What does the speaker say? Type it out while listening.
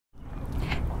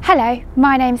Hello,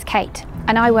 my name's Kate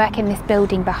and I work in this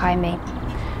building behind me.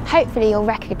 Hopefully you'll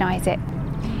recognise it.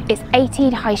 It's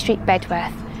 18 High Street,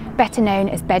 Bedworth, better known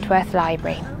as Bedworth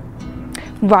Library.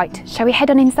 Right, shall we head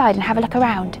on inside and have a look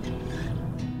around?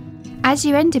 As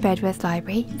you enter Bedworth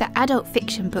Library, the adult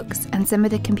fiction books and some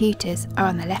of the computers are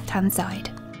on the left-hand side.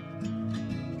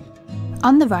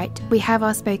 On the right, we have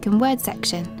our spoken word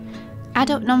section,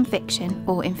 adult non-fiction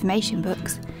or information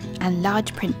books, and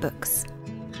large print books.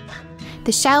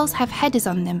 The shelves have headers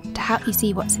on them to help you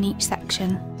see what's in each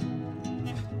section.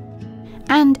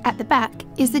 And at the back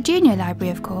is the junior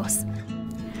library, of course.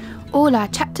 All our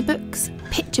chapter books,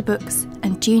 picture books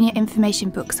and junior information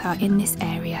books are in this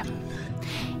area.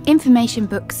 Information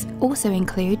books also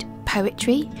include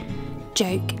poetry,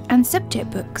 joke and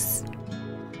subject books.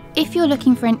 If you're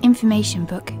looking for an information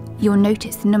book, you'll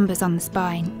notice the numbers on the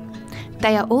spine.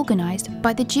 They are organised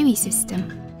by the Dewey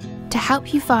system. To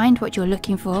help you find what you're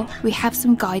looking for, we have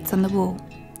some guides on the wall.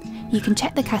 You can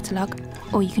check the catalogue,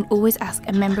 or you can always ask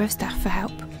a member of staff for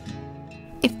help.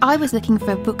 If I was looking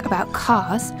for a book about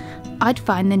cars, I'd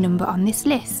find the number on this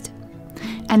list,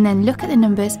 and then look at the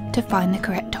numbers to find the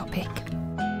correct topic.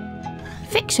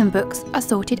 Fiction books are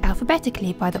sorted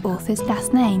alphabetically by the author's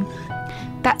last name.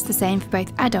 That's the same for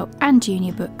both adult and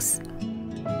junior books.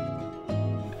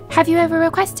 Have you ever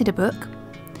requested a book?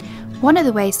 One of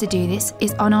the ways to do this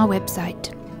is on our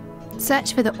website.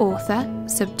 Search for the author,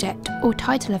 subject or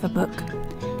title of a book.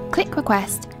 Click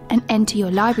request and enter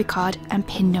your library card and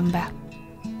PIN number.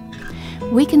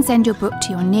 We can send your book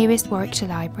to your nearest Warwickshire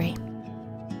library.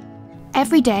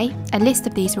 Every day, a list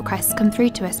of these requests come through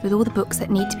to us with all the books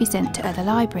that need to be sent to other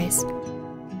libraries.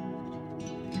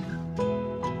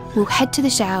 We'll head to the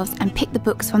shelves and pick the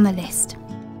books from the list.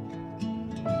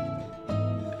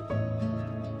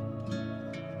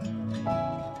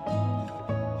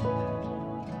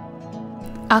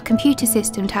 Our computer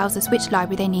system tells us which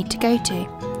library they need to go to,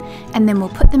 and then we'll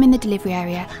put them in the delivery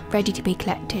area, ready to be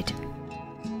collected.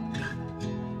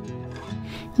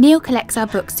 Neil collects our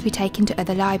books to be taken to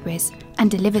other libraries, and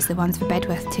delivers the ones for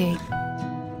Bedworth too.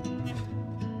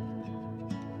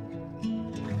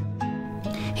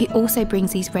 He also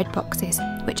brings these red boxes,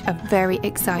 which are very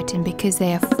exciting because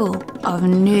they are full of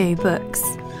new books.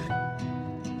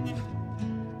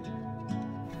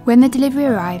 When the delivery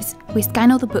arrives, we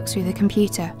scan all the books through the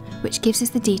computer, which gives us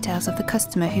the details of the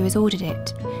customer who has ordered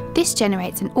it. This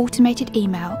generates an automated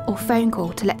email or phone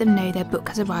call to let them know their book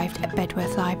has arrived at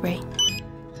Bedworth Library.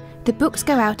 The books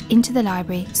go out into the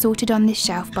library, sorted on this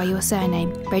shelf by your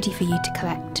surname, ready for you to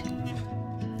collect.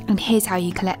 And here's how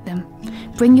you collect them.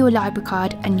 Bring your library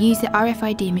card and use the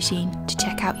RFID machine to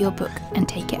check out your book and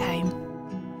take it home.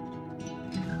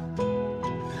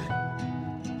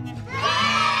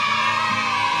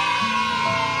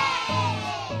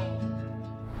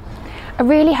 I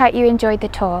really hope you enjoyed the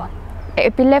tour. It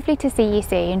would be lovely to see you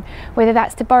soon, whether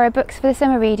that's to borrow books for the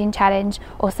summer reading challenge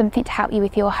or something to help you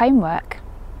with your homework.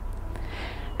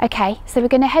 Okay, so we're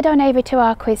going to head on over to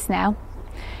our quiz now,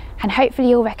 and hopefully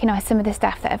you'll recognise some of the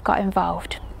staff that have got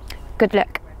involved. Good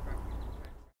luck.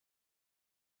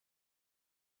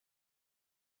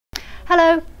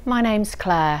 Hello, my name's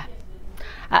Claire.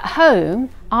 At home,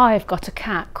 I've got a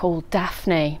cat called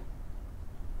Daphne.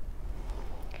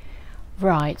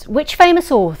 Right, which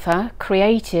famous author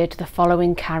created the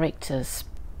following characters?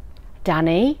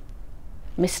 Danny,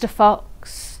 Mr.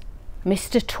 Fox,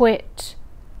 Mr. Twit,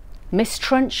 Miss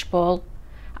Trunchbull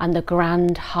and the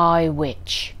Grand High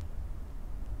Witch?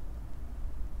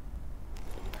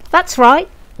 That's right,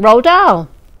 Roald Dahl.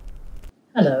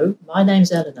 Hello, my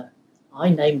name's Eleanor. I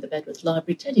named the Bedworth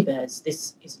Library teddy bears.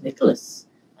 This is Nicholas,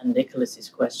 and Nicholas's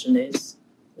question is,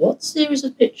 what series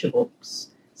of picture books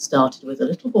started with a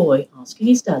little boy asking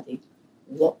his daddy,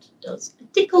 what does a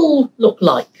tickle look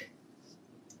like?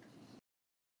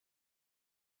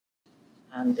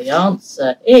 And the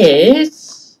answer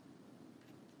is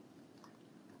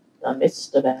the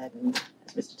Mr. Bear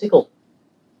as Mr. Tickle.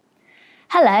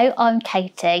 Hello, I'm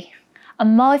Katie,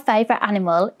 and my favourite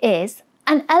animal is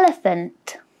an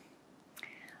elephant.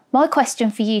 My question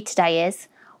for you today is,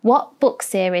 what book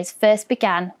series first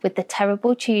began with the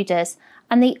terrible Tudors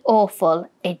and the awful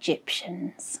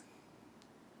Egyptians?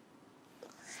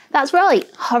 That's right,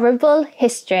 Horrible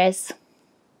Histories.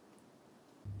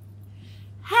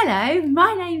 Hello,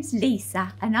 my name's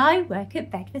Lisa and I work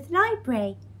at Bedworth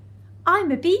Library.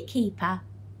 I'm a beekeeper.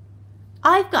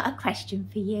 I've got a question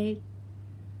for you.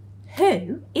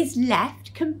 Who is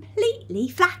left completely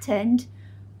flattened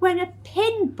when a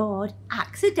pin board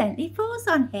accidentally falls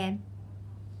on him?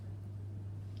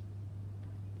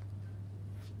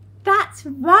 That's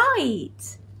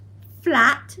right,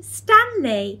 Flat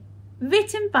Stanley.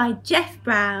 written by Jeff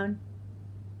Brown.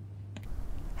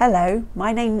 Hello,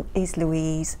 my name is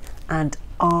Louise and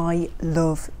I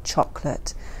love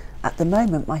chocolate. At the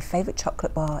moment, my favourite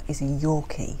chocolate bar is a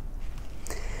Yorkie.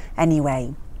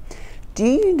 Anyway, do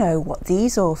you know what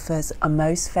these authors are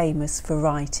most famous for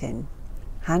writing?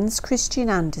 Hans Christian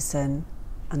Andersen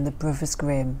and the Brothers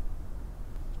Grimm.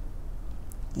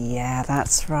 Yeah,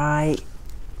 that's right.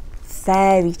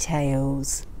 Fairy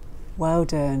tales. Well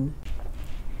done.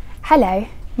 Hello,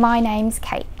 my name's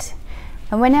Kate.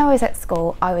 And when I was at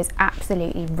school, I was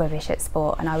absolutely rubbish at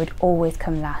sport and I would always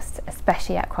come last,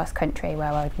 especially at cross country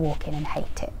where I would walk in and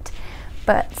hate it.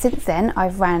 But since then,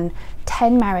 I've ran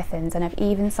 10 marathons and I've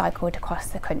even cycled across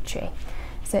the country.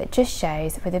 So it just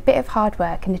shows with a bit of hard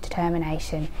work and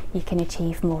determination, you can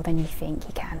achieve more than you think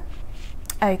you can.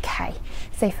 Okay,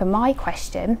 so for my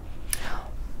question,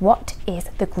 what is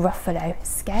the Gruffalo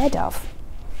scared of?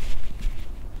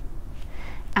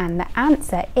 And the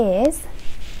answer is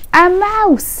a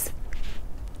mouse.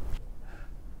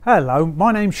 Hello,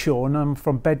 my name's Sean. I'm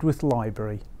from Bedworth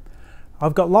Library.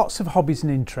 I've got lots of hobbies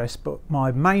and interests, but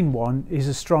my main one is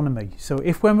astronomy. So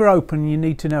if when we're open you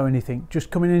need to know anything, just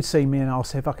come in and see me and I'll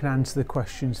see if I can answer the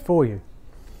questions for you.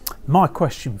 My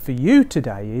question for you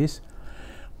today is,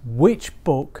 which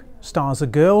book stars a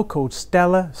girl called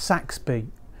Stella Saxby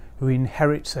who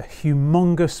inherits a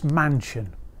humongous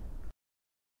mansion?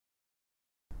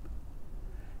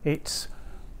 It's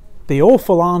The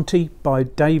Awful Auntie by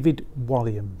David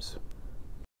Walliams.